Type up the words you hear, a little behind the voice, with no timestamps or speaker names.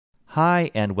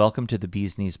Hi, and welcome to the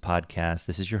Bee's Knees podcast.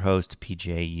 This is your host,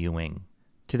 PJ Ewing.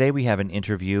 Today we have an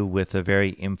interview with a very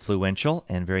influential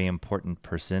and very important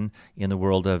person in the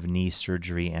world of knee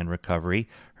surgery and recovery.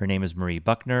 Her name is Marie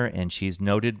Buckner, and she's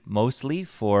noted mostly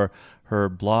for her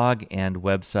blog and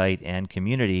website and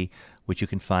community, which you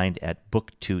can find at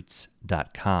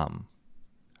Booktoots.com.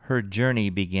 Her journey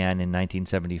began in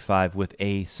 1975 with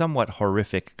a somewhat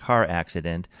horrific car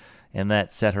accident, and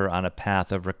that set her on a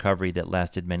path of recovery that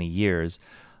lasted many years.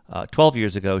 12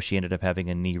 years ago, she ended up having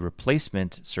a knee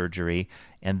replacement surgery,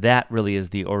 and that really is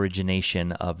the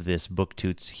origination of this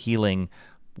Booktoots healing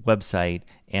website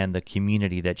and the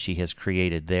community that she has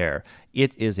created there.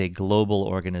 It is a global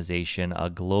organization, a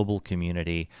global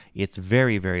community. It's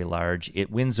very, very large.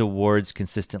 It wins awards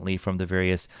consistently from the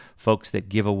various folks that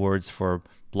give awards for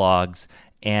blogs.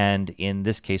 And in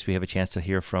this case, we have a chance to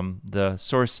hear from the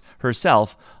source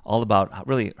herself all about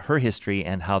really her history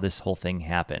and how this whole thing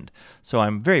happened. So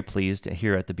I'm very pleased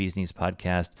here at the Bee's Knees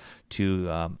podcast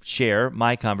to share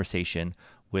my conversation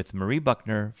with Marie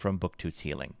Buckner from Booktoots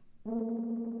Healing.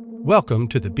 Welcome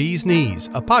to the Bee's Knees,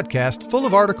 a podcast full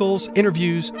of articles,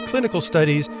 interviews, clinical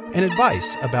studies, and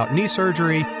advice about knee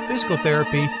surgery, physical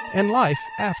therapy, and life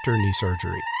after knee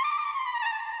surgery.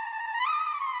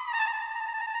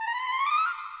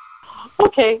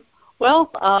 Okay,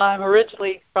 well, I'm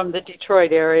originally from the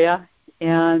Detroit area,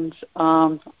 and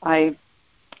I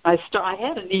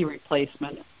had a knee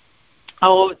replacement.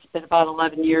 It's been about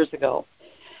 11 years ago.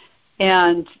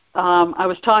 And I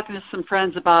was talking to some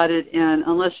friends about it, and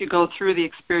unless you go through the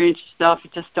experience yourself,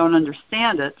 you just don't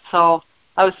understand it. So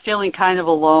I was feeling kind of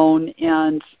alone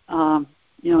and,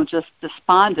 just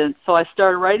despondent. So I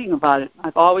started writing about it.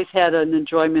 I've always had an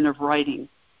enjoyment of writing.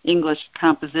 English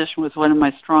composition was one of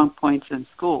my strong points in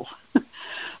school.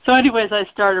 So anyways, I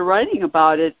started writing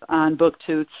about it on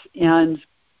Booktoots, and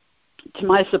to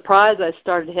my surprise, I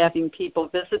started having people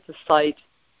visit the site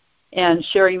and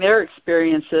sharing their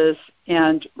experiences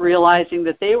and realizing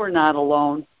that they were not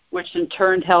alone, which in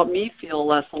turn helped me feel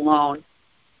less alone.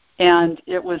 And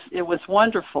it was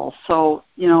wonderful. So,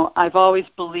 I've always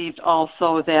believed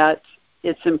also that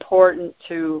it's important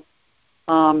to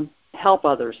help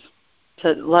others,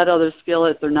 to let others feel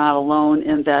that they're not alone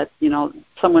and that,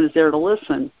 someone is there to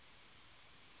listen.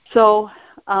 So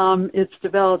it's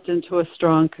developed into a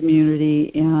strong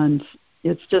community, and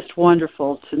it's just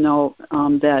wonderful to know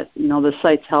that, the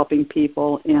site's helping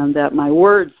people and that my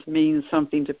words mean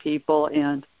something to people,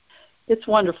 and it's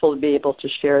wonderful to be able to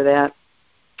share that.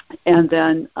 And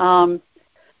then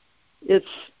it's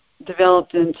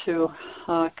developed into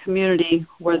a community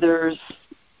where there's,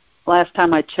 last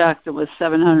time I checked, it was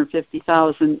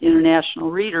 750,000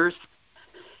 international readers,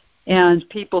 and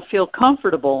people feel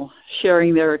comfortable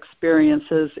sharing their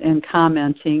experiences and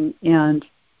commenting, and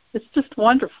it's just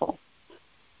wonderful.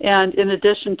 And in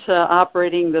addition to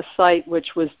operating the site,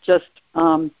 which was just,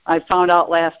 I found out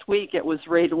last week, it was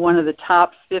rated one of the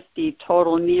top 50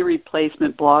 total knee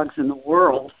replacement blogs in the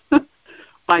world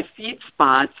by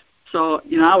FeedSpot. So,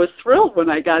 I was thrilled when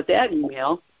I got that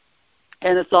email.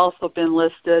 And it's also been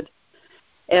listed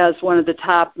as one of the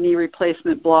top knee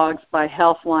replacement blogs by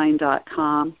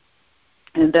Healthline.com.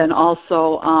 And then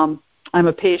also, I'm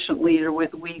a patient leader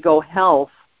with We Go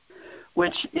Health,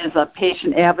 which is a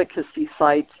patient advocacy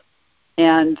site.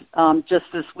 And just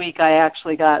this week, I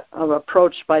actually got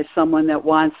approached by someone that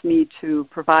wants me to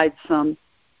provide some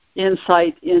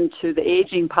insight into the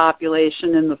aging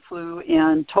population and the flu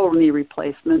and total knee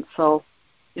replacement. So,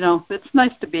 it's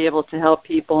nice to be able to help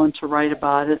people and to write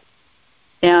about it.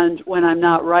 And when I'm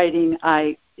not writing,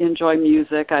 I enjoy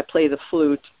music. I play the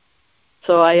flute.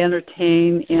 So I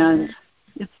entertain, and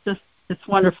it's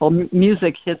wonderful.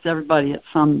 Music hits everybody at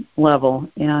some level,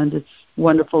 and it's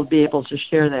wonderful to be able to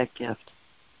share that gift.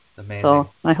 Amazing. So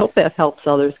I hope that helps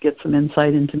others get some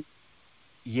insight into.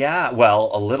 Yeah,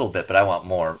 well, a little bit, but I want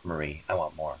more, Marie. I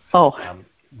want more. Oh.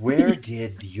 Where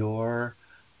did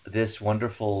this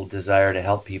wonderful desire to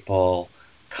help people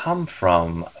come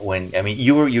from?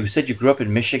 You said you grew up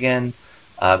in Michigan.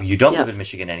 You don't live in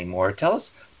Michigan anymore. Tell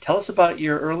us about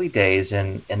your early days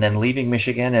and then leaving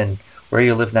Michigan and where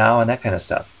you live now and that kind of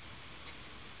stuff.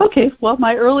 Okay, well,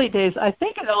 my early days, I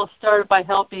think it all started by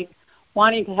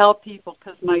wanting to help people,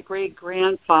 because my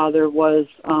great-grandfather was,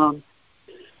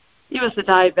 he was a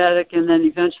diabetic and then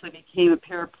eventually became a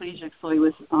paraplegic, so he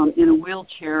was in a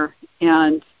wheelchair,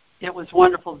 and it was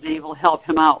wonderful to be able to help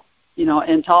him out,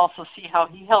 and to also see how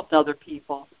he helped other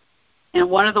people. And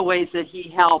one of the ways that he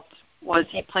helped was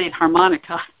he played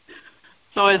harmonica.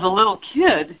 So as a little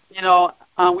kid,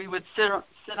 we would sit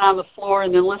on the floor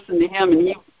and then listen to him, and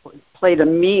he played a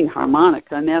mean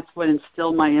harmonica, and that's what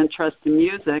instilled my interest in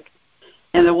music.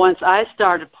 And then once I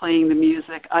started playing the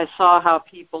music, I saw how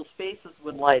people's faces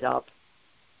would light up.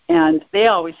 And they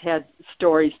always had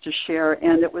stories to share,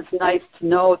 and it was nice to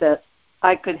know that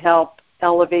I could help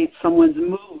elevate someone's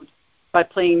mood by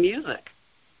playing music,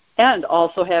 and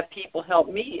also have people help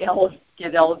me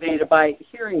get elevated by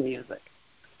hearing music.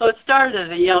 So it started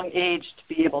at a young age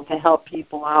to be able to help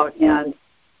people out, and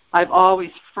I've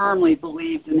always firmly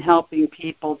believed in helping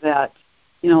people that,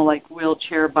 like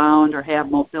wheelchair-bound or have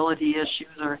mobility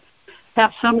issues or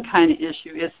have some kind of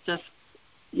issue. It's just,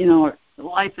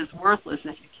 life is worthless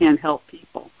if you can't help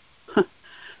people.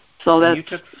 So that's, you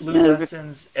took flute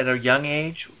lessons at a young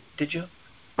age, did you?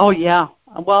 Oh, yeah.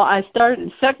 Well, I started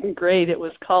in second grade. It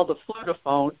was called the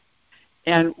flutophone,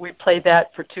 and we played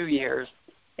that for 2 years.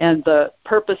 And the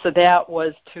purpose of that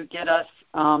was to get us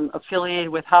affiliated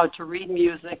with how to read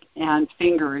music and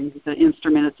fingering the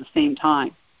instrument at the same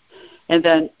time. And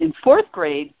then in fourth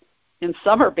grade, in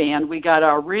summer band, we got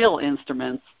our real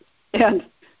instruments. And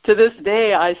to this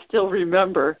day, I still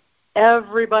remember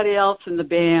everybody else in the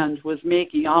band was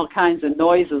making all kinds of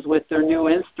noises with their new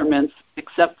instruments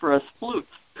except for us flutes,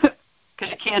 because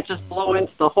you can't just blow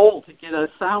into the hole to get a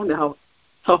sound out.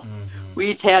 So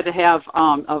we each had to have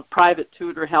a private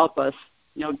tutor help us,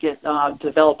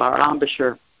 develop our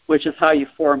embouchure, which is how you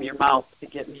form your mouth to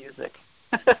get music.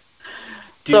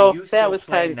 Do you still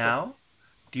play now?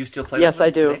 Do you still play? Yes, I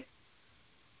do.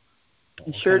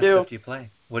 I sure do. What stuff do you play?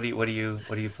 What do you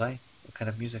play? What kind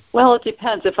of music? Well, it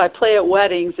depends. If I play at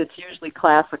weddings, it's usually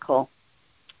classical.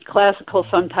 Classical,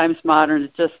 sometimes modern.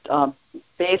 It just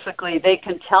basically they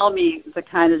can tell me the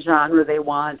kind of genre they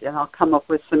want, and I'll come up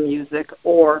with some music,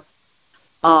 or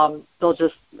they'll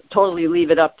just totally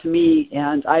leave it up to me,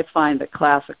 and I find that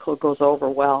classical goes over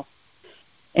well.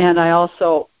 And I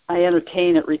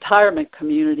entertain at retirement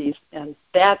communities, and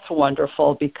that's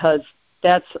wonderful because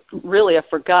that's really a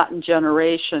forgotten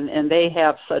generation, and they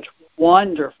have such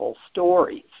wonderful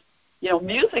stories.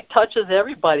 Music touches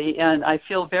everybody, and I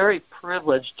feel very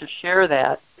privileged to share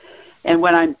that. And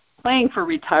when I'm playing for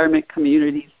retirement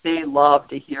communities, they love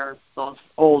to hear those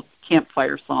old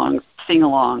campfire songs,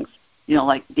 sing-alongs,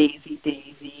 like Daisy,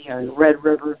 Daisy, or Red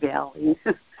River Valley.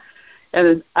 And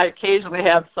then I occasionally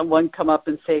have someone come up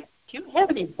and say, do you have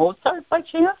any Mozart by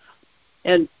chance?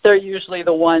 And they're usually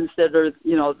the ones that are,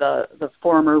 the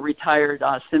former retired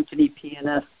symphony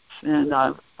pianists and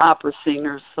opera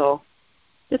singers. So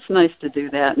it's nice to do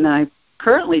that. And I'm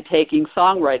currently taking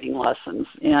songwriting lessons,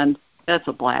 and that's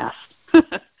a blast.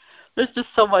 There's just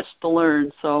so much to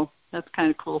learn, so that's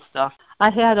kind of cool stuff. I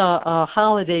had a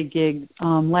holiday gig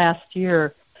last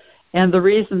year, and the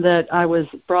reason that I was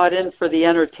brought in for the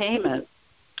entertainment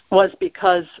was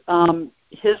because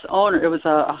his owner, it was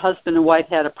a husband and wife,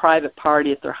 had a private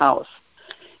party at their house.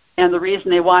 And the reason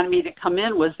they wanted me to come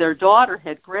in was their daughter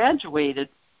had graduated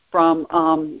from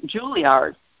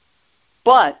Juilliard,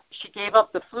 but she gave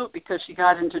up the flute because she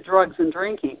got into drugs and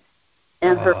drinking.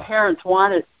 And her parents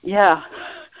wanted,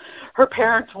 her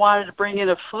parents wanted to bring in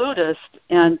a flutist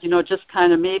and, just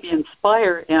kind of maybe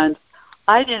inspire. And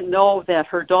I didn't know that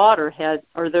their daughter had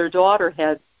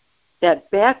that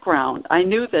background. I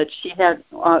knew that she had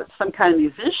some kind of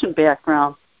musician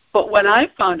background, but when I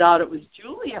found out it was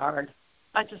Juilliard,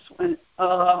 I just went,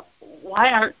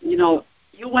 why aren't,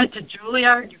 you went to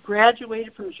Juilliard, you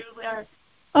graduated from Juilliard?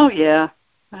 Oh, yeah.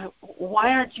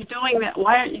 Why aren't you doing that?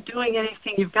 Why aren't you doing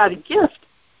anything? You've got a gift.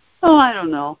 Oh, I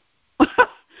don't know.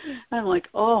 I'm like,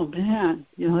 oh, man,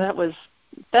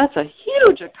 that's a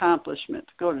huge accomplishment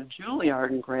to go to Juilliard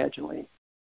and graduate.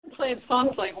 I'm playing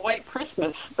songs like White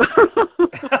Christmas,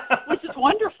 which is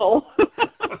wonderful.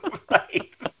 Right.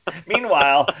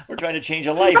 Meanwhile, we're trying to change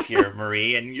a life here,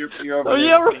 Marie, and you're over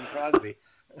there playing Crosby.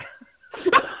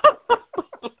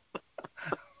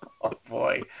 Oh,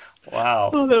 boy.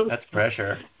 Wow. Oh, that's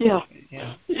pressure. Yeah.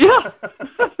 Yeah. Yeah.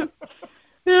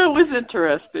 Yeah, it was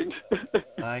interesting.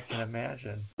 I can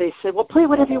imagine. They said, well, play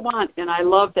whatever you want. And I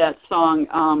love that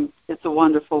song, It's a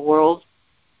Wonderful World.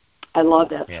 I love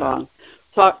that song.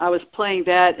 So I was playing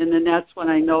that, and then that's when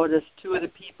I noticed two of the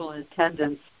people in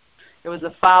attendance. It was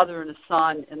a father and a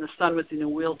son, and the son was in a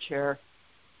wheelchair.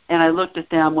 And I looked at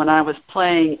them when I was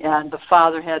playing, and the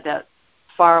father had that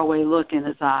faraway look in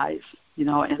his eyes, and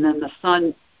then the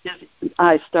son, his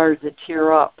eyes started to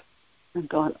tear up. I'm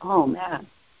going, oh, man.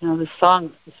 This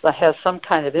song has some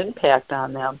kind of impact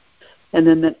on them. And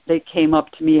then they came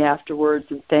up to me afterwards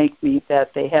and thanked me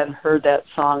that they hadn't heard that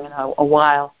song in a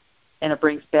while, and it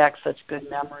brings back such good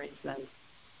memories. And,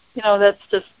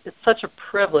 it's such a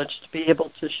privilege to be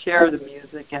able to share the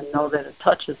music and know that it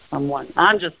touches someone.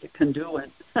 I'm just a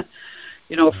conduit,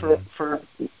 for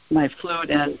my flute,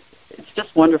 and it's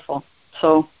just wonderful.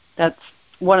 So that's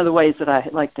one of the ways that I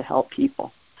like to help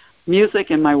people. Music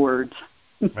and my words.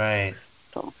 Right.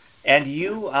 So. And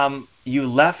you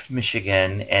left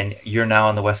Michigan, and you're now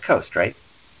on the West Coast, right?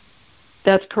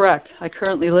 That's correct. I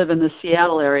currently live in the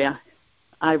Seattle area.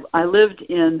 I lived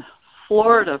in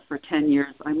Florida for 10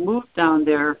 years. I moved down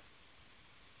there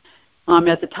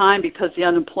at the time because the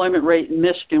unemployment rate in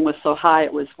Michigan was so high.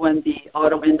 It was when the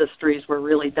auto industries were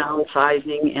really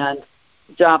downsizing and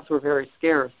jobs were very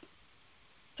scarce.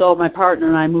 So my partner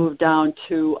and I moved down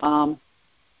to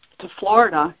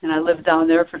Florida, and I lived down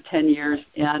there for 10 years,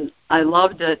 and I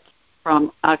loved it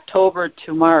from October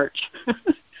to March.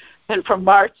 And from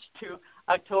March to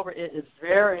October, it is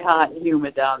very hot and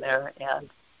humid down there, and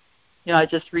I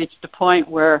just reached a point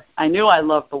where I knew I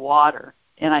loved the water,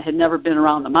 and I had never been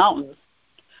around the mountains.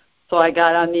 So I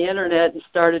got on the internet and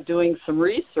started doing some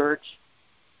research,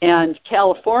 and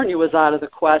California was out of the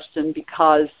question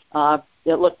because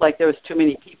it looked like there was too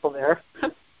many people there.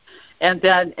 And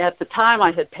then at the time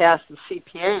I had passed the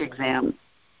CPA exam.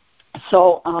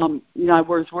 So, I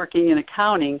was working in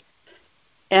accounting,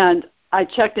 and I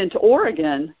checked into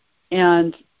Oregon,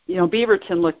 and,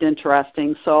 Beaverton looked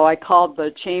interesting. So I called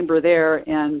the chamber there,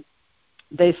 and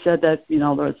they said that, there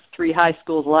was 3 high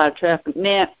schools, a lot of traffic.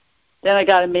 Nah. Then I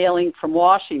got a mailing from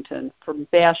Washington, from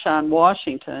Vashon,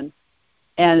 Washington.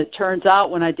 And it turns out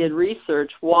when I did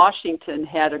research, Washington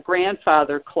had a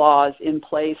grandfather clause in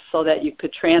place so that you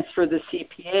could transfer the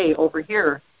CPA over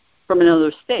here from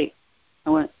another state.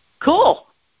 I went, cool.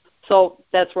 So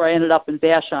that's where I ended up in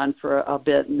Vashon for a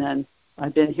bit, and then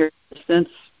I've been here since,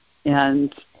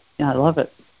 and I love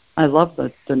it. I love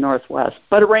the Northwest.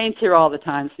 But it rains here all the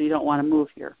time, so you don't want to move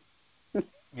here.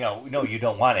 No, you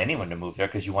don't want anyone to move there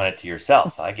because you want it to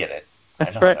yourself. I get it.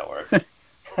 That's I know right. how that works.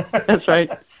 That's right.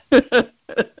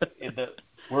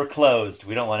 We're closed.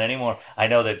 We don't want any more. I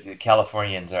know that the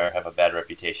Californians have a bad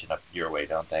reputation up your way,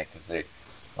 don't they? Because they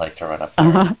like to run up there.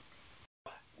 Uh-huh.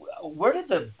 Where did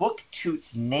the Booktoots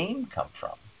name come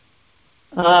from?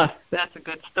 That's a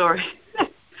good story.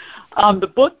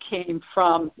 The book came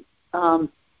from,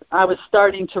 I was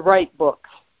starting to write books.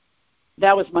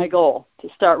 That was my goal, to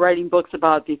start writing books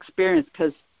about the experience,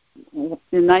 because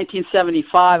in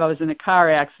 1975 I was in a car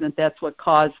accident. That's what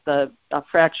caused a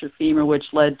fractured femur, which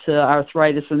led to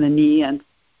arthritis in the knee, and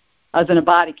I was in a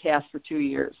body cast for 2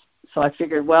 years. So I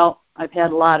figured, well, I've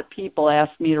had a lot of people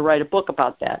ask me to write a book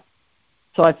about that.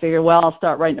 So I figured, well, I'll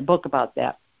start writing a book about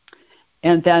that.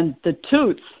 And then the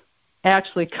Toots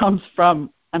actually comes from,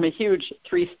 I'm a huge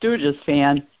Three Stooges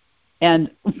fan,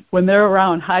 and when they're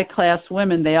around high-class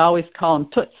women, they always call them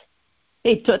Toots.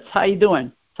 Hey, Toots, how you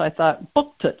doing? So I thought,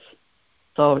 Booktoots.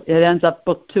 So it ends up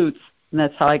Booktoots, and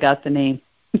that's how I got the name.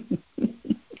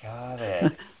 Got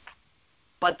it.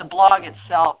 But the blog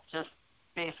itself just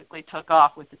basically took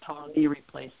off with the total knee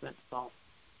replacement, so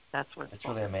that's what it's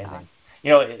really amazing.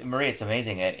 on. Marie, it's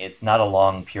amazing. It's not a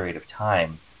long period of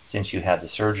time since you had the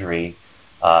surgery,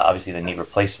 obviously the knee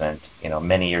replacement,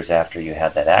 many years after you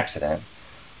had that accident.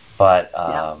 But,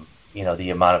 the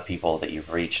amount of people that you've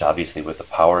reached, obviously, with the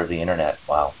power of the Internet,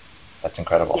 wow, that's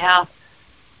incredible. Yeah,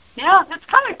 it's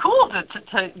kind of cool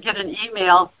to get an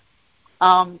email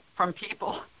from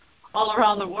people all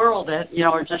around the world that,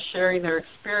 are just sharing their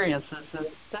experiences, and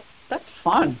that's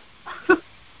fun.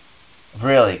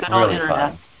 Really, Good really old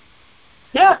fun.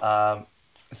 Yeah.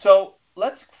 So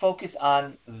let's focus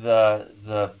on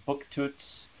the Booktoots.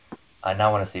 I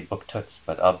now want to say Booktoots,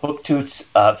 but Booktoots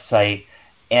site,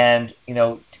 and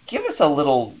give us a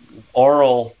little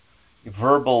oral,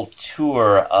 verbal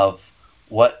tour of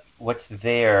what's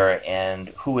there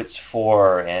and who it's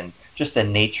for, and just the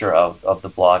nature of the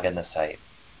blog and the site.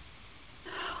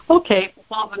 Okay.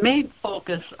 Well, the main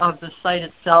focus of the site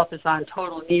itself is on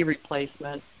total knee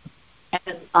replacement,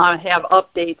 and I have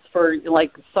updates for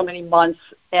like so many months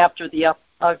after the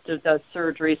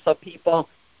surgery, so people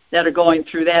that are going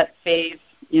through that phase,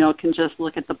 can just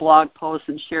look at the blog posts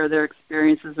and share their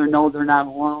experiences or know they're not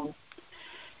alone.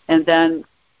 And then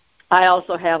I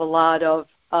also have a lot of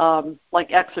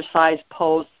exercise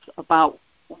posts about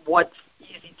what's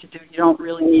easy to do. You don't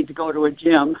really need to go to a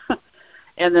gym.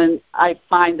 And then I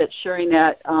find that sharing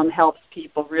that helps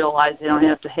people realize they don't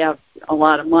have to have a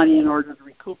lot of money in order to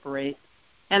recuperate.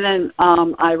 And then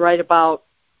I write about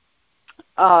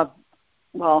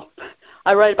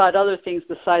I write about other things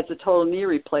besides the total knee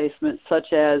replacement,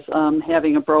 such as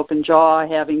having a broken jaw,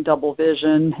 having double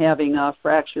vision, having a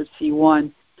fractured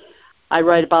C1. I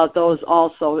write about those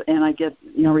also, and I get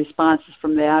responses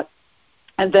from that.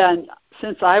 And then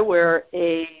since I wear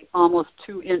a almost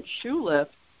 2-inch shoe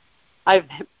lift, I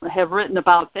have written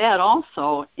about that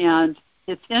also. And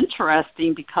it's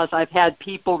interesting because I've had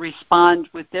people respond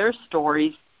with their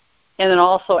stories and then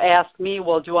also ask me,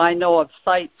 well, do I know of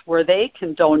sites where they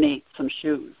can donate some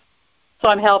shoes? So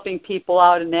I'm helping people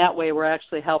out in that way. We're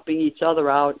actually helping each other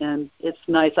out, and it's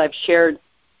nice. I've shared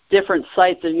different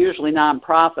sites. They're usually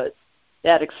nonprofits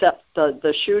that accept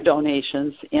the shoe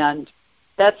donations, and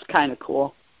that's kind of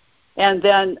cool. And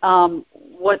then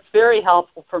what's very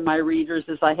helpful for my readers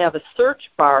is I have a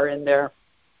search bar in there.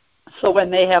 So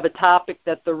when they have a topic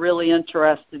that they're really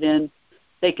interested in,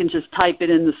 they can just type it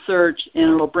in the search,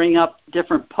 and it'll bring up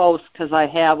different posts because I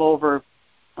have over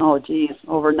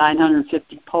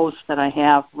 950 posts that I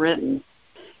have written.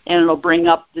 And it'll bring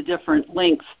up the different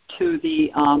links to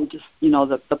the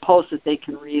the posts that they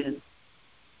can read and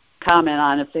comment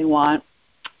on if they want.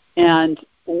 And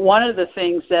one of the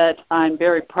things that I'm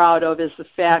very proud of is the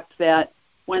fact that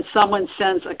when someone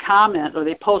sends a comment or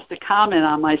they post a comment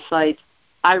on my site,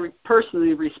 I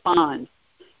personally respond.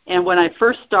 And when I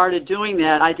first started doing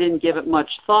that, I didn't give it much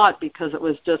thought because it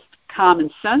was just common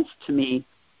sense to me.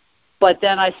 But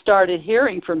then I started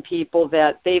hearing from people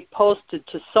that they posted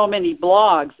to so many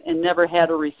blogs and never had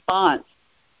a response,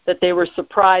 that they were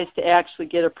surprised to actually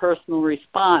get a personal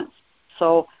response.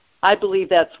 So I believe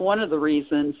that's one of the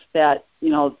reasons that,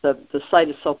 the site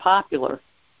is so popular.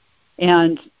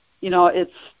 And,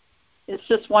 it's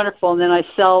just wonderful. And then I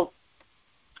sell,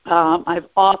 I've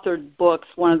authored books.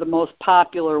 One of the most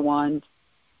popular ones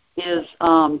is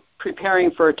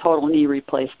Preparing for a Total Knee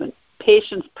Replacement,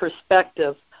 Patient's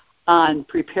Perspective on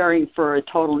Preparing for a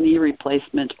Total Knee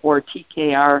Replacement, or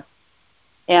TKR.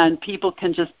 And people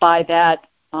can just buy that.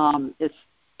 It's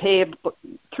paid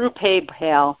through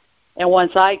PayPal. And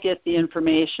once I get the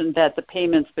information that the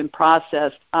payment's been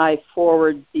processed, I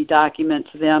forward the document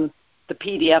to them, the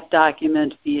PDF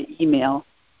document, via email.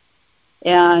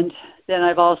 And then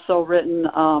I've also written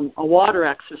a water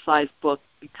exercise book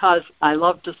because I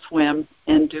love to swim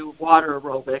and do water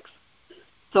aerobics.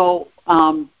 So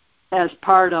as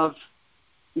part of,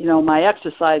 my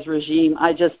exercise regime,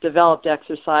 I just developed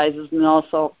exercises and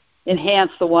also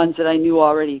enhanced the ones that I knew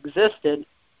already existed.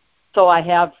 So I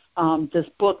have this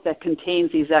book that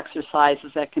contains these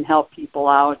exercises that can help people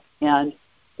out, and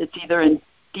it's either in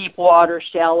deep water,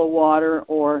 shallow water,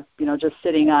 or, just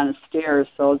sitting on the stairs,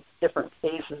 so different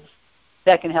phases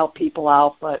that can help people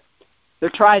out. But they're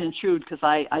tried and true because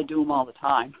I do them all the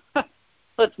time. So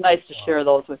it's nice to share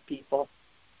those with people.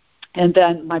 And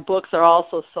then my books are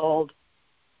also sold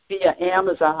via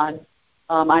Amazon.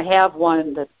 I have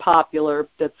one that's popular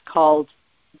that's called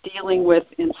Dealing with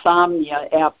Insomnia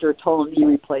After Total Knee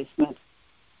Replacement.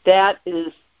 That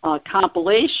is a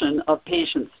compilation of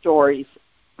patient stories.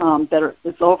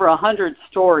 It's over 100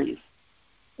 stories.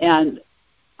 And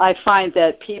I find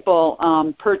that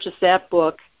people purchase that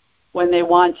book when they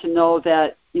want to know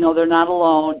that, they're not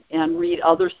alone and read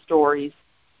other stories.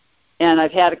 And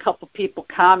I've had a couple people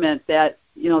comment that,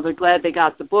 they're glad they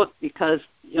got the book because,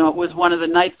 it was one of the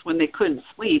nights when they couldn't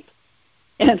sleep.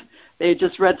 And they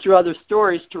just read through other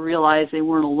stories to realize they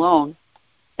weren't alone.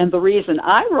 And the reason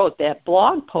I wrote that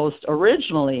blog post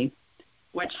originally,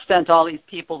 which sent all these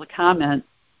people to comment,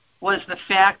 was the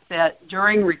fact that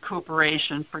during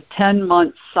recuperation for 10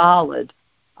 months solid,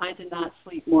 I did not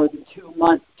sleep more than 2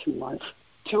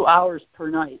 hours per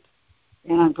night.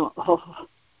 And I'm going,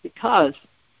 because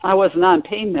I wasn't on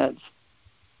pain meds.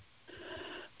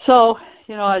 So,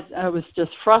 I was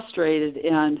just frustrated,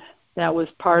 and that was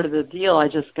part of the deal. I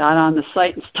just got on the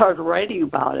site and started writing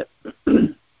about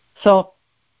it. So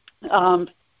then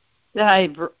I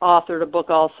authored a book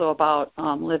also about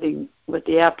living with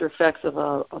the after effects of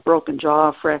a broken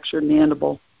jaw, fractured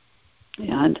mandible.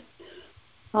 And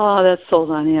that's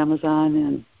sold on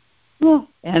Amazon.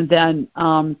 And then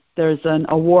there's an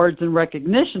awards and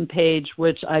recognition page,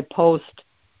 which I post,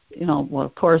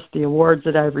 of course, the awards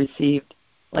that I've received,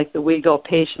 like the WeGo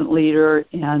Patient Leader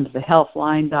and the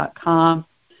Healthline.com,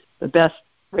 the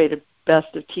best-rated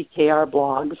Best of TKR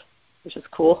blogs, which is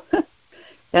cool.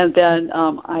 And then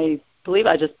I believe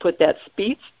I just put that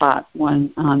Speed Spot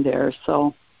one on there.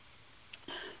 So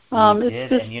you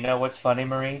did, and you know what's funny,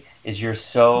 Marie, is you're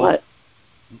so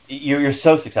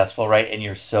successful, right? And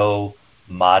you're so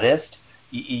modest.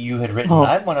 You had written,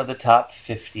 I'm one of the top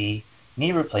 50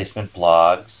 knee replacement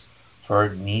blogs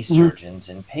for knee surgeons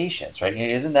and patients, right?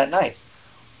 Isn't that nice?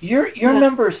 You're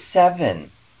number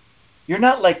 7. You're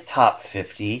not like top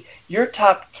 50. You're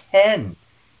top 10.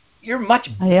 You're much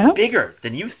bigger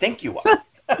than you think you are.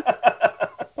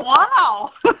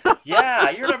 Wow. Yeah,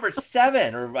 you're number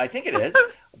 7, or I think it is.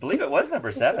 I believe it was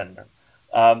number 7.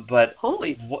 But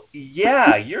holy,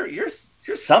 yeah, you're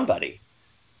somebody.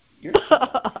 You're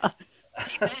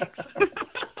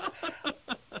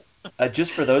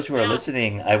just for those who are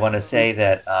listening, I want to say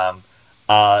that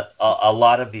a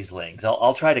lot of these links,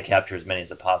 I'll try to capture as many as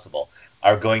possible,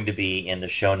 are going to be in the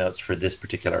show notes for this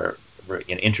particular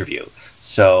interview.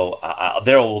 So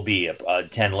there will be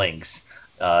 10 links.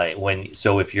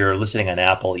 So if you're listening on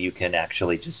Apple, you can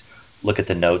actually just look at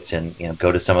the notes and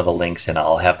go to some of the links, and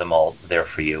I'll have them all there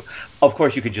for you. Of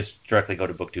course, you could just directly go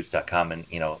to booktoots.com and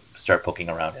start poking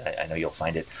around. I know you'll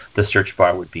find it. The search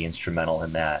bar would be instrumental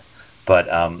in that. But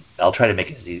I'll try to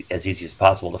make it as easy as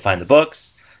possible to find the books,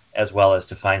 as well as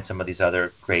to find some of these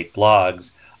other great blogs.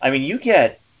 I mean, you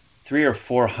get 300 or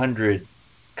 400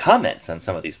 comments on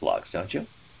some of these blogs, don't you?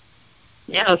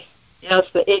 Yes.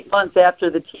 The 8 months after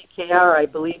the TKR, I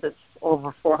believe it's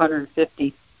over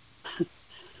 450.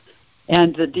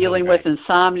 And the dealing with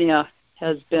insomnia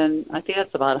has been, I think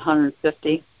it's about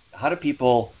 150. How do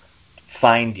people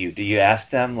find you? Do you ask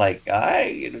them, like,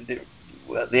 they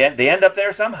end up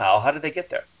there somehow? How do they get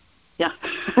there? Yeah.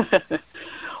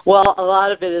 Well, a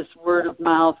lot of it is word of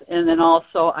mouth, and then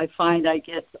also I find I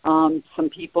get some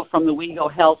people from the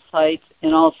WeGo Health site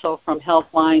and also from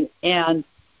Healthline, and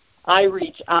I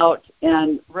reach out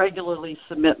and regularly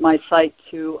submit my site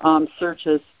to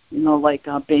searches, like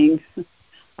Bing,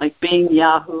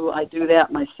 Yahoo. I do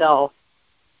that myself.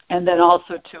 And then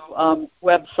also to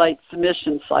website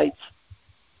submission sites.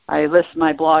 I list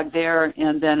my blog there,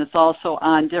 and then it's also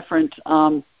on different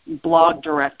blog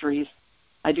directories.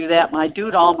 I do that. I do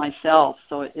it all myself,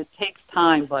 so it takes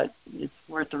time, but it's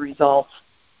worth the results.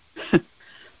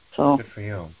 So good for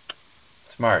you.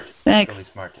 Smart. Thanks. Really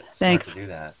smart. Thanks. Smart to do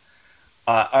that.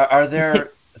 Are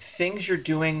there things you're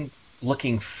doing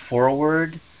looking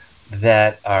forward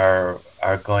that are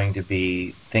going to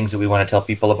be things that we want to tell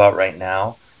people about right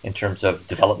now in terms of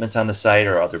developments on the site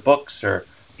or other books or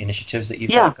initiatives that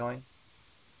you've got going?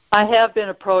 I have been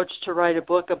approached to write a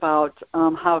book about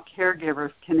how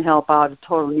caregivers can help out a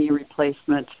total knee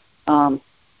replacement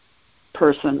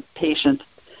patient.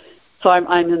 So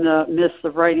I'm in the midst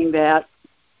of writing that.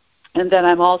 And then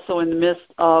I'm also in the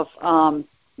midst of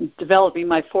developing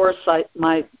my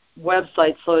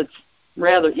website, so it's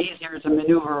rather easier to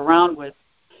maneuver around with,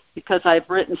 because I've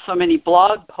written so many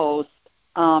blog posts.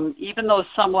 Even though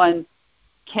someone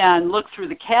can look through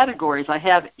the categories, I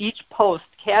have each post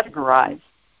categorized.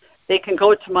 They can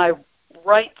go to my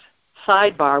right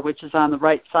sidebar, which is on the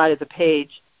right side of the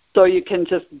page. So you can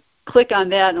just click on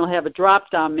that, and it'll have a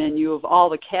drop-down menu of all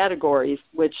the categories,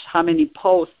 how many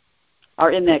posts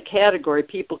are in that category.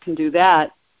 People can do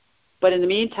that. But in the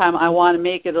meantime, I want to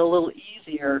make it a little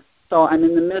easier. So I'm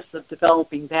in the midst of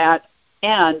developing that,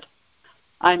 and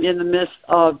I'm in the midst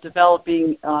of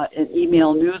developing an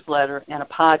email newsletter and a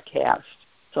podcast.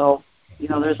 So,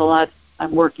 there's a lot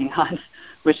I'm working on,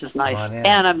 which is nice.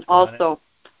 And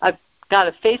I've got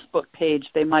a Facebook page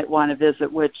they might want to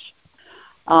visit, which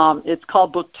it's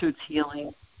called Booktoots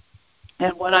Healing.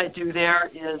 And what I do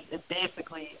there is it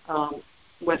basically,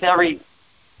 with every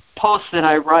post that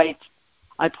I write,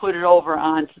 I put it over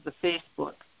onto the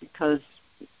Facebook, because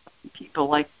people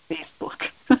like Facebook.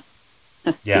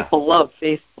 Yeah. People love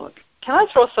Facebook. Can I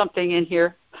throw something in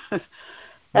here?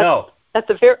 No. At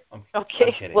the very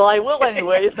okay. Well, I will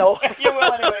anyways. No. You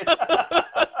will anyways.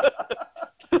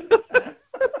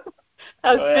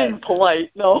 I was being polite.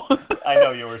 No. I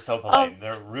know you were so polite.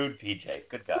 They're rude, PJ.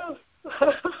 Good God.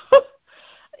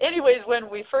 Anyways, when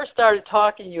we first started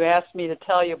talking, you asked me to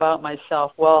tell you about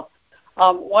myself. Well,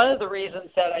 one of the reasons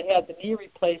that I had the knee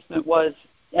replacement was,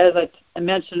 as I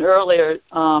mentioned earlier, it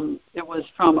was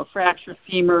from a fractured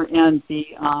femur and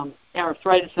the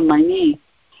arthritis in my knee.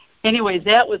 Anyways,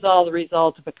 that was all the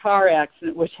result of a car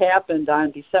accident, which happened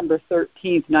on December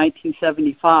 13th,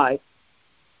 1975.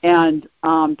 And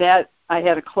that I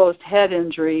had a closed head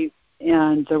injury,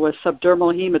 and there was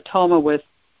subdermal hematoma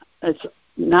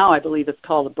now I believe it's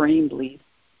called a brain bleed.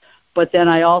 But then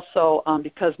I also,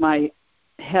 because my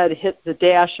head hit the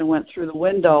dash and went through the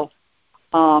window,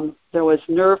 there was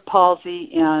nerve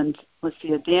palsy and,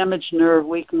 a damaged nerve,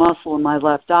 weak muscle in my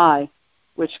left eye,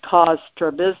 which caused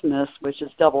strabismus, which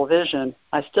is double vision.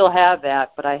 I still have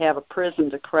that, but I have a prism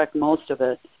to correct most of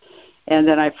it. And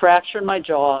then I fractured my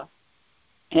jaw,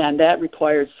 and that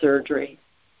required surgery.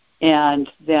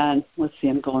 And then,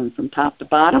 I'm going from top to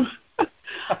bottom.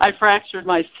 I fractured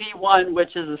my C1,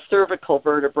 which is a cervical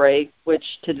vertebrae, which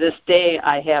to this day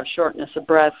I have shortness of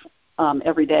breath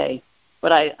every day.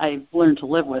 But I learned to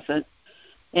live with it.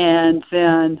 And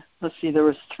then, there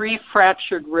was 3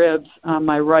 fractured ribs on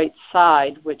my right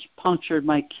side, which punctured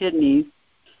my kidneys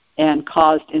and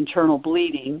caused internal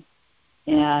bleeding.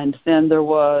 And then there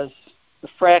was the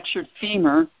fractured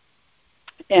femur,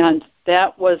 and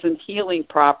that wasn't healing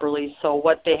properly. So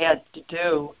what they had to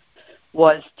do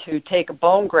was to take a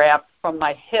bone graft from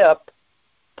my hip,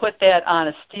 put that on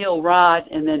a steel rod,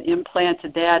 and then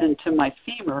implanted that into my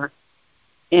femur.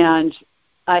 And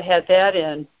I had that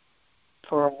in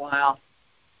for a while.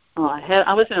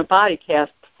 I was in a body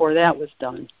cast before that was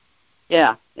done.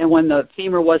 Yeah, and when the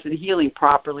femur wasn't healing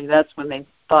properly, that's when they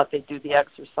thought they'd do the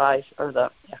exercise, the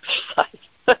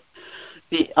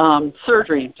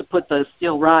surgery to put the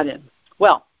steel rod in.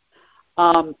 Well,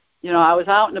 I was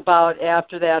out and about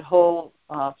after that whole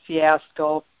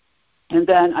fiasco, and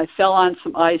then I fell on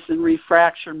some ice and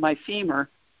refractured my femur.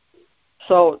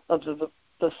 So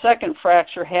the second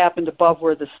fracture happened above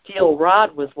where the steel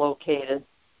rod was located.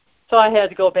 So I had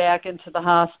to go back into the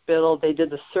hospital. They did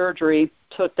the surgery,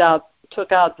 took out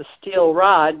the steel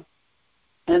rod,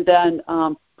 and then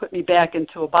put me back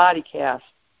into a body cast.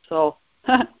 So,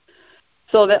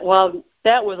 so that while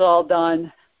that was all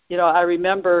done, I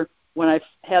remember when I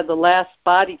had the last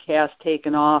body cast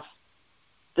taken off,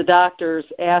 the doctors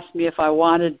asked me if I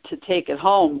wanted to take it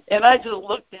home, and I just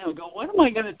looked down and go, "What am I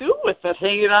going to do with it?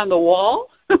 Hang it on the wall?"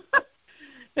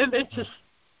 And it just.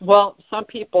 Well, some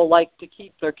people like to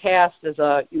keep their cast as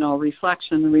a,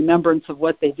 reflection and remembrance of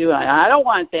what they do. I don't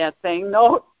want that thing.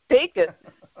 No, take it.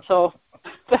 So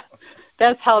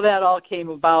that's how that all came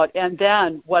about. And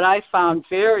then what I found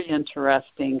very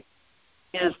interesting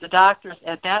is the doctors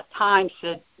at that time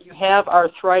said, you have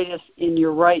arthritis in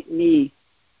your right knee.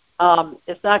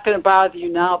 It's not going to bother you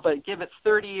now, but give it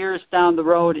 30 years down the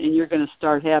road and you're going to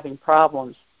start having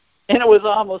problems. And it was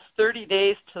almost 30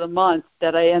 days to the month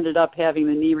that I ended up having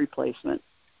the knee replacement.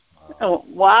 Oh,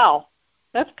 wow.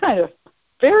 That's kind of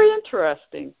very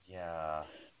interesting. Yeah,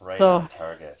 on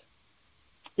target.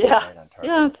 Yeah. Right on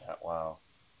target. Yeah. Wow.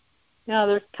 Yeah,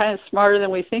 they're kind of smarter than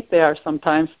we think they are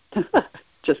sometimes.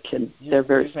 Just kidding. They're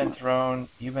very smart.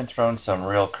 You've been thrown some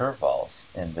real curveballs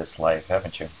in this life,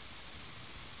 haven't you?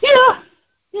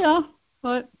 Yeah,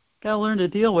 but got to learn to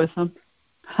deal with them.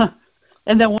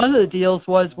 And then one of the deals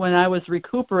was when I was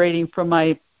recuperating from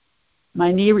my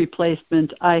knee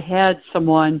replacement, I had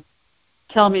someone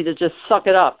tell me to just suck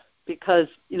it up because,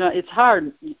 it's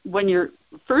hard. When you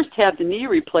first have the knee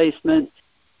replacement,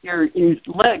 your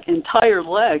entire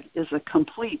leg is a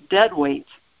complete dead weight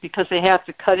because they have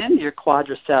to cut into your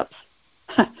quadriceps.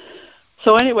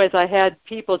 So anyways, I had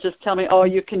people just tell me, oh,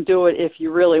 you can do it if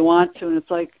you really want to. And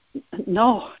it's like,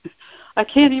 no, I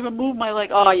can't even move my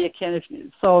leg. Oh, you can.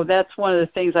 So that's one of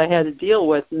the things I had to deal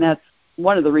with, and that's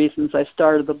one of the reasons I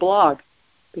started the blog,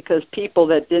 because people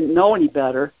that didn't know any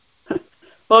better,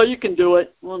 well, you can do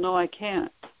it. Well, no, I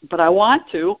can't. But I want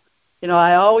to.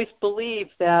 I always believe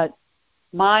that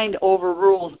mind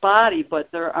overrules body, but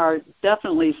there are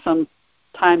definitely some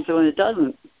times when it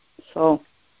doesn't. So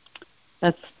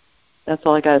that's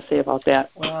all I got to say about that.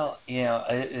 Well,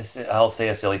 I'll say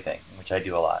a silly thing, which I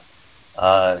do a lot.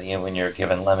 When you're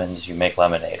given lemons, you make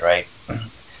lemonade, right?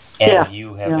 And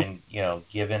you have been,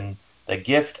 given the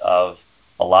gift of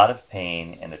a lot of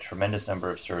pain and a tremendous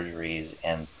number of surgeries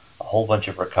and a whole bunch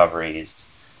of recoveries.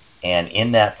 And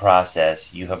in that process,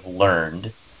 you have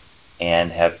learned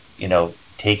and have,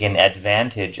 taken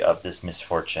advantage of this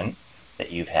misfortune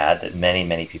that you've had that many,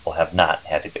 many people have not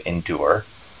had to endure.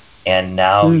 And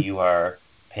now you are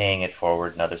paying it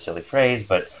forward, another silly phrase,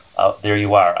 but there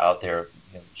you are out there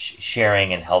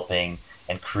sharing and helping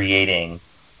and creating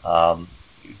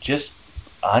just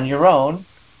on your own.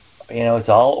 It's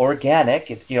all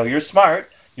organic. You're smart.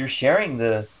 You're sharing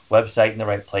the website in the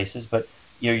right places, but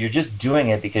you're just doing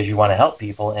it because you want to help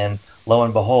people. And lo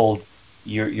and behold,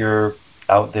 you're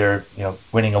out there,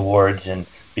 winning awards and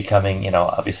becoming,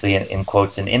 obviously in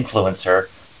quotes, an influencer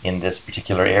in this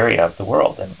particular area of the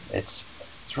world, and it's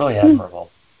really admirable.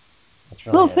 It's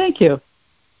really thank you.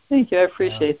 I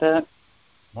appreciate that.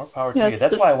 More power to you.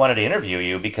 That's why I wanted to interview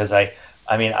you, because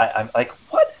I'm like,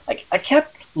 what? I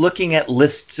kept looking at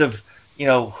lists of,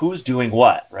 who's doing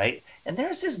what, right? And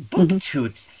there's this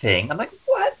Booktoots thing. I'm like,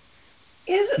 what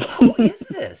is it? Who is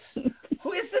this?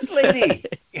 Who is this lady?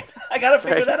 I got to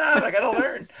figure that out. I got to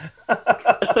learn.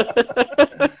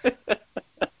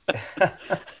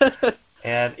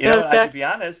 And to be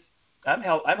honest, I'm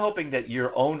hoping that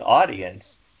your own audience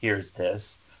hears this,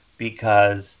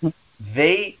 because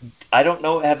I don't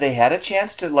know, have they had a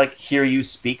chance to hear you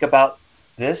speak about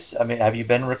this? I mean, have you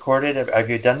been recorded? Have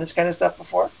you done this kind of stuff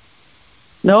before?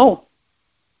 No.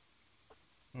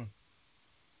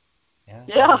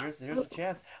 Yeah. There's a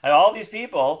chance. And all these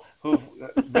people who've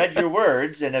read your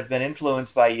words and have been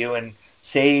influenced by you and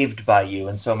saved by you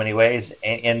in so many ways,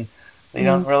 and they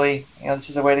don't really, this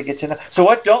is a way to get to know. So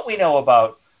what don't we know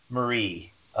about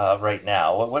Marie right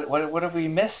now? What have we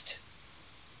missed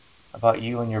about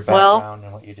you and your background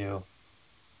and what you do?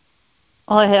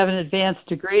 Well, I have an advanced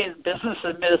degree in business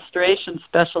administration,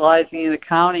 specializing in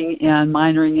accounting and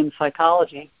minoring in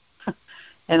psychology.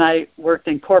 And I worked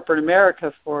in corporate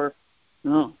America for,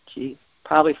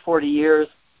 probably 40 years,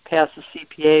 passed the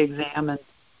CPA exam. And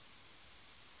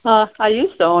I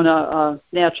used to own a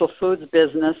natural foods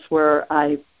business where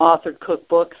I authored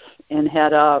cookbooks and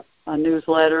had a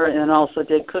newsletter and also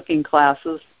did cooking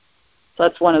classes. So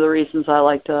that's one of the reasons I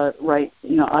like to write.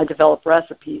 I develop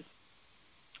recipes.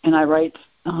 And I write,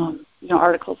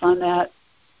 articles on that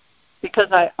because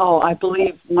I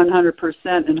believe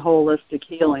 100% in holistic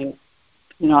healing.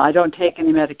 I don't take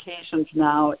any medications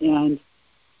now, and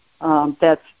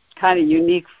that's kind of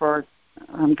unique for.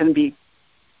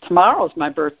 Tomorrow's my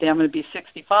birthday. I'm going to be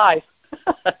 65,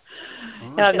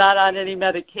 and I'm not on any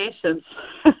medications.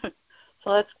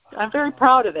 So I'm very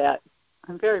proud of that.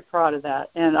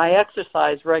 And I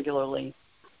exercise regularly.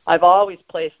 I've always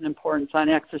placed an importance on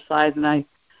exercise, and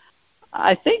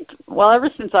I think, ever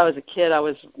since I was a kid, I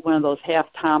was one of those half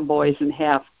tomboys and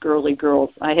half girly girls.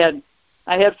 I had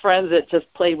friends that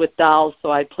just played with dolls, so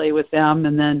I'd play with them.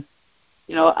 And then,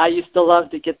 I used to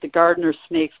love to get the gardener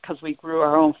snakes because we grew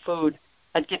our own food.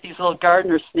 I'd get these little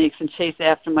gardener snakes and chase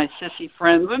after my sissy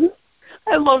friends. And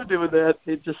I loved doing that.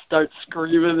 They'd just start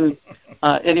screaming.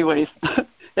 And anyways. And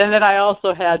then I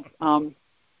also had,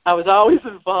 I was always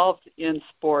involved in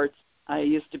sports. I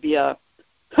used to be a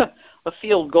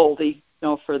field goalie,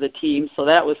 for the team, so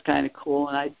that was kind of cool.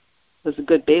 And I was a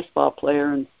good baseball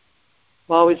player, and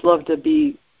always loved to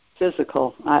be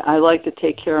physical. I like to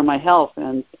take care of my health,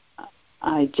 and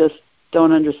I just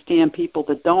don't understand people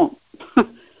that don't.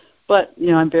 But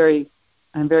I'm very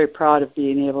proud of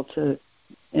being able to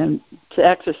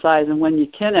exercise, and when you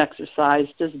can exercise,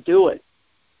 just do it.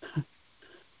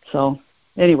 So,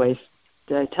 anyways,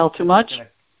 did I tell too much?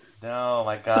 No,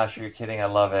 my gosh, you're kidding. I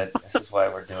love it. This is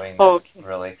why we're doing this, okay.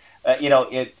 Really.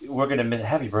 We're going to miss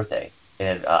happy birthday.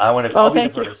 And I'll be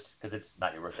the first, because it's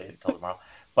not your birthday until tomorrow.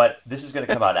 But this is going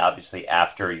to come out, obviously,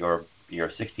 after your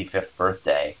 65th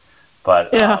birthday.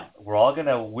 But we're all going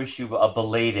to wish you a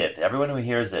belated. Everyone who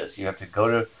hears this, you have to go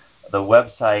to the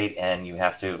website and you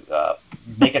have to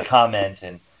make a comment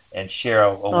and share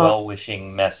a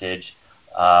well-wishing message.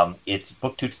 It's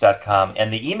booktoots.com.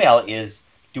 And the email is,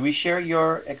 do we share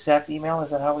your exact email?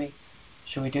 Is that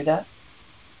should we do that?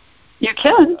 You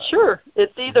can, sure.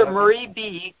 It's either Marie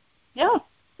B. Yeah,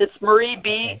 it's Marie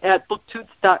B at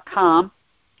booktoots.com.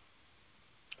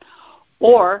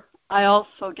 Or I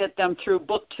also get them through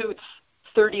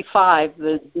Booktoots35,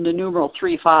 the numeral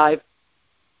 35,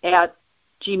 at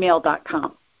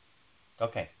gmail.com.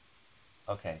 Okay.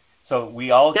 So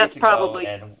we all get to go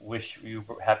and wish you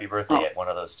happy birthday at one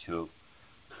of those two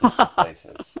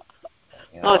places.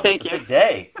 Thank you. It's a big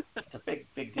day. It's a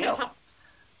big deal.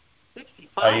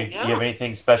 65, do you have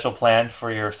anything special planned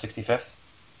for your 65th?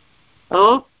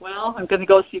 Oh, well, I'm going to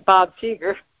go see Bob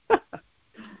Seger. Oh, my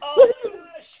gosh.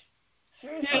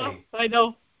 Seriously? Yeah, I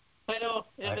know. I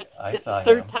it's saw the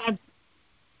third him. time.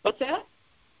 What's that?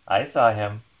 I saw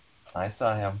him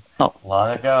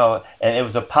long ago, and it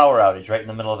was a power outage right in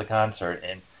the middle of the concert,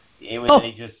 and it was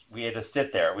we had to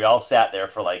sit there. We all sat there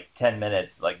for like 10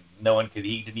 minutes, like no one could.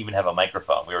 He didn't even have a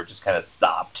microphone. We were just kind of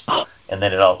stopped, and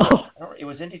then it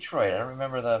was in Detroit. I don't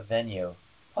remember the venue.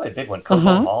 Probably a big one,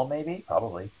 Copeland Hall, maybe,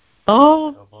 probably.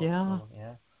 Oh, yeah.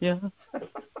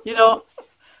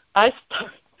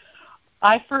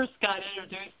 I first got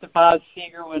introduced to Bob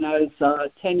Seger when I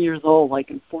was 10 years old, like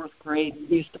in fourth grade.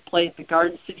 He used to play at the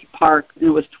Garden City Park, and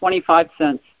it was 25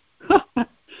 cents.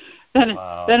 Then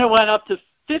it went up to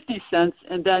 50 cents,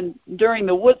 and then during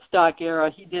the Woodstock era,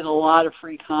 he did a lot of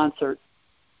free concerts.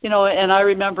 And I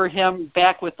remember him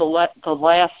back with the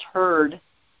Last Herd.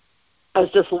 I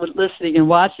was just listening and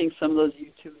watching some of those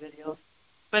YouTube videos.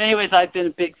 But anyways, I've been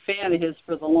a big fan of his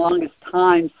for the longest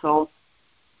time, so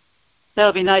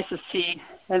that'll be nice to see.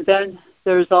 And then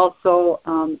there's also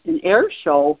an air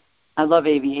show. I love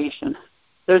aviation.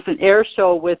 There's an air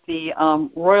show with the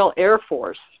Royal Air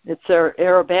Force. It's their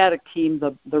aerobatic team,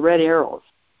 the Red Arrows.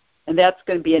 And that's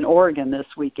going to be in Oregon this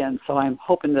weekend, so I'm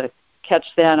hoping to catch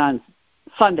that on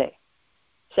Sunday.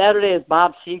 Saturday is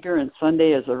Bob Seger, and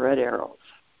Sunday is the Red Arrows.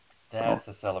 That's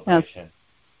a celebration.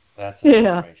 That's a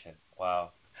celebration. Wow.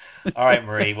 All right,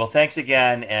 Marie. Well, thanks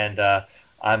again, and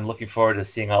I'm looking forward to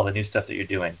seeing all the new stuff that you're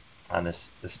doing on this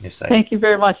new site. Thank you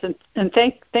very much, and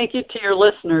thank you to your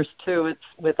listeners, too.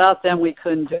 Without them, we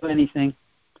couldn't do anything.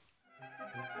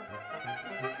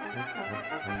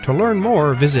 To learn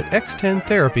more, visit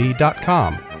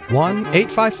x10therapy.com,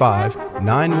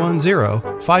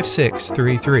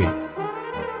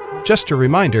 1-855-910-5633. Just a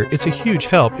reminder, it's a huge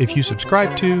help if you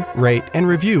subscribe to, rate, and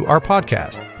review our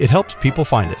podcast. It helps people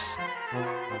find us.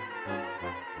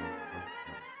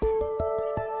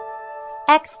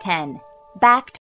 X10. Backed